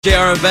JR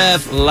and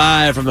Beth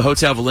live from the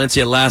Hotel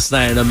Valencia last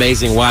night. An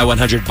amazing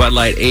Y100 Bud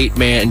Light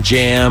 8-man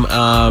jam.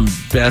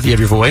 Beth, you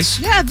have your voice?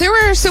 Yeah, there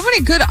were so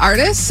many good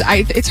artists.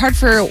 It's hard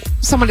for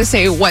someone to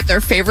say what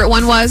their favorite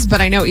one was, but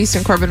I know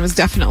Easton Corbin was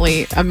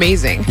definitely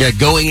amazing. Yeah,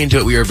 going into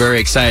it, we were very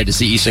excited to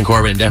see Easton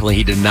Corbin, and definitely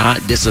he did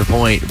not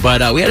disappoint.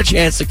 But we had a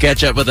chance to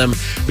catch up with him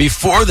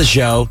before the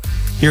show.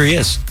 Here he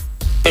is.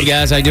 Hey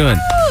guys, how you doing?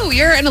 Oh,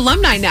 you're an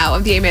alumni now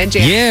of the 8-man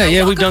jam.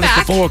 Yeah, we've done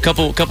back. this before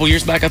a couple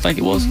years back, I think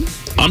it was.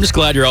 I'm just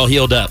glad you're all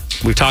healed up.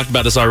 We've talked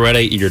about this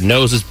already. Your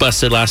nose was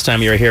busted last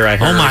time you were here, I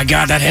heard. Oh my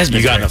God, that has been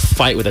You got in a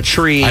fight with a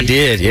tree. I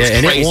did, yeah,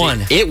 and crazy. it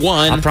won. It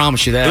won. I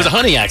promise you that. It was a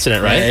hunting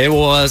accident, right? Yeah, it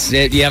was.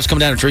 I was coming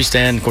down a tree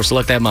stand. Of course, I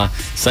looked at my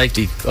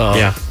safety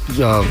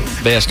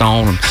vest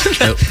on.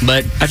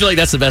 But I feel like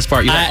that's the best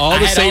part. You had all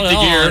the had safety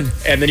all gear, on,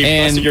 and then you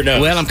busted your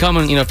nose. Well, I'm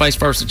coming, face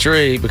first to the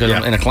tree because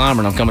I'm in a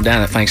climber, and I'm coming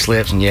down, that thing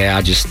slips, and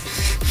I just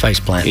face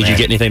plant. Did you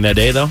get anything that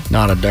day, though?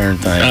 Not a darn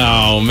thing.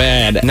 Oh,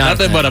 man.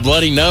 Nothing but a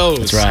bloody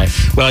nose. That's right.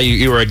 Well,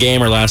 you were a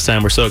gamer last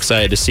time. We're so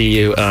excited to see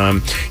you.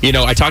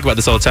 I talk about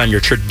this all the time, your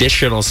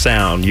traditional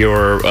sound,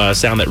 your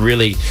sound that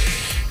really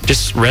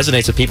just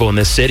resonates with people in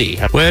this city.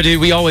 Well, dude,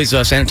 we always,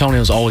 San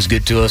Antonio's always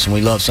good to us, and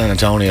we love San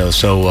Antonio,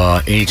 so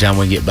anytime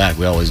we get back,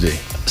 we always do.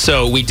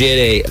 So we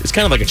did it's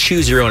kind of like a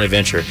choose your own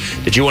adventure.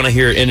 Did you want to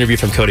hear an interview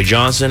from Cody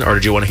Johnson, or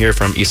did you want to hear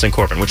from Easton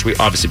Corbin, which we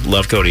obviously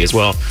love Cody as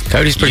well?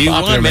 Cody's pretty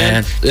popular, won,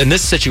 man. In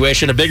this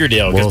situation, a bigger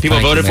deal, because people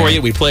voted for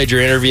you. We played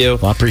your interview.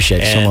 Well, I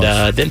appreciate it so much.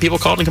 And then people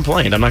called and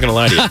complained. I'm not going to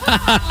lie to you.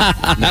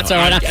 That's all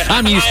right.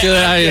 I'm used to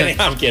it.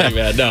 I'm kidding,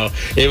 man. No,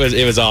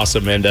 it was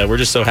awesome, and we're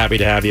just so happy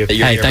to have you.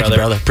 Hey, thank you,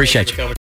 brother. Appreciate you.